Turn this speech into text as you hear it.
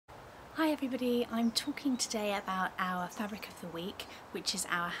Hi everybody, I'm talking today about our fabric of the week, which is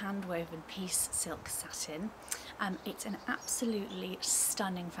our hand-woven piece silk satin. It's an absolutely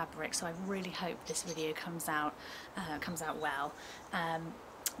stunning fabric, so I really hope this video comes out well.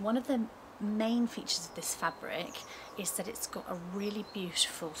 One of the main features of this fabric is that it's got a really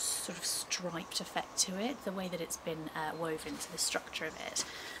beautiful sort of striped effect to it, the way that it's been woven, to the structure of it.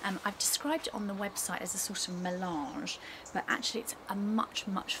 I've described it on the website as a sort of melange, but actually it's a much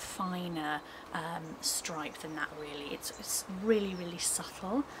finer stripe than that really. It's really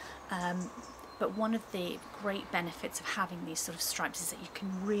subtle. But one of the great benefits of having these sort of stripes is that you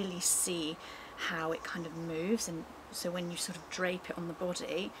can really see how it kind of moves, and so when you sort of drape it on the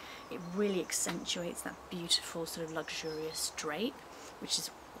body, it really accentuates that beautiful sort of luxurious drape, which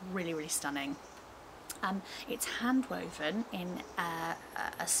is really stunning. It's hand woven in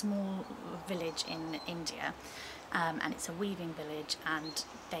a small village in India, and it's a weaving village, and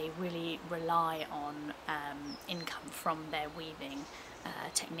they really rely on income from their weaving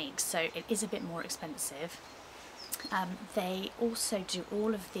techniques, so it is a bit more expensive. They also do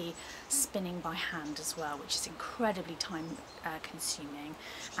all of the spinning by hand as well, which is incredibly time consuming,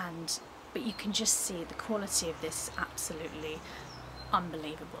 but you can just see the quality of this is absolutely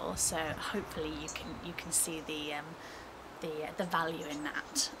unbelievable, so hopefully you can see the value in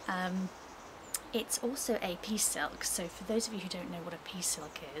that. It's also a piece silk, so for those of you who don't know what a piece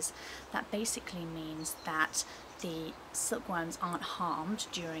silk is, that basically means that the silkworms aren't harmed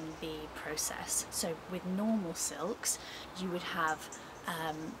during the process. So with normal silks, you would have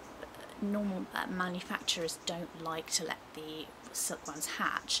normal manufacturers don't like to let the silkworms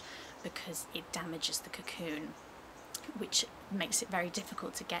hatch because it damages the cocoon, which makes it very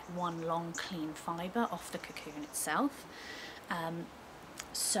difficult to get one long clean fibre off the cocoon itself.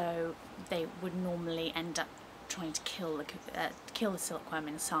 So they would normally end up trying to kill the silkworm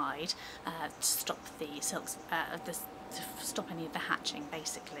inside to stop the silks, to stop any of the hatching,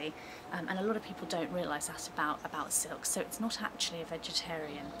 basically. And a lot of people don't realise that about silk. So it's not actually a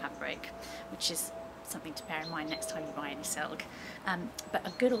vegetarian fabric, which is something to bear in mind next time you buy any silk. But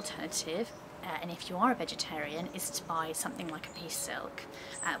a good alternative, and if you are a vegetarian, is to buy something like a piece silk,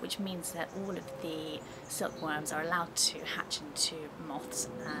 which means that all of the silkworms are allowed to hatch into moths,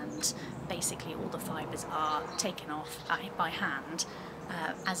 and basically all the fibres are taken off by hand,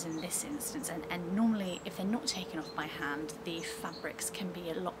 as in this instance. And normally, if they're not taken off by hand, the fabrics can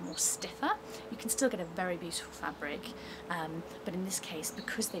be a lot more stiffer. You can still get a very beautiful fabric, but in this case,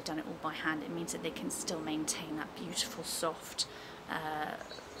 because they've done it all by hand, it means that they can still maintain that beautiful soft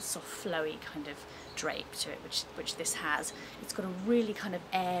flowy kind of drape to it, which this has. It's got a really kind of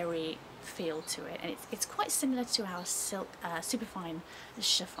airy feel to it, and it's quite similar to our silk superfine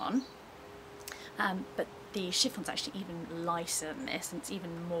chiffon, but the chiffon's actually even lighter than this, and it's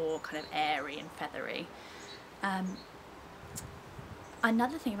even more kind of airy and feathery.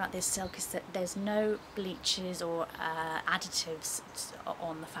 Another thing about this silk is that there's no bleaches or additives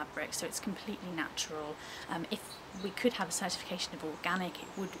on the fabric, so it's completely natural. If we could have a certification of organic, it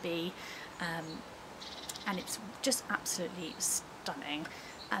would be, and it's just absolutely stunning.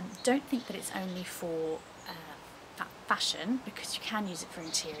 Don't think that it's only for fashion, because you can use it for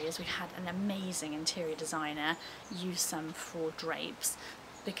interiors. We had an amazing interior designer use some for drapes,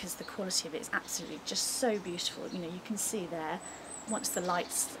 because the quality of it is absolutely just so beautiful. You know, you can see there, once the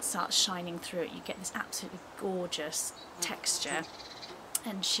light starts shining through it, you get this absolutely gorgeous texture,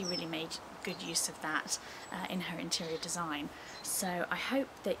 and she really made good use of that in her interior design. So I hope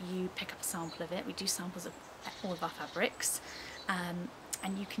that you pick up a sample of it. We do samples of all of our fabrics,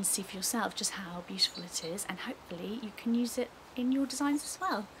 and you can see for yourself just how beautiful it is, and hopefully you can use it in your designs as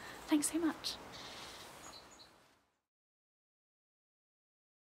well. Thanks so much.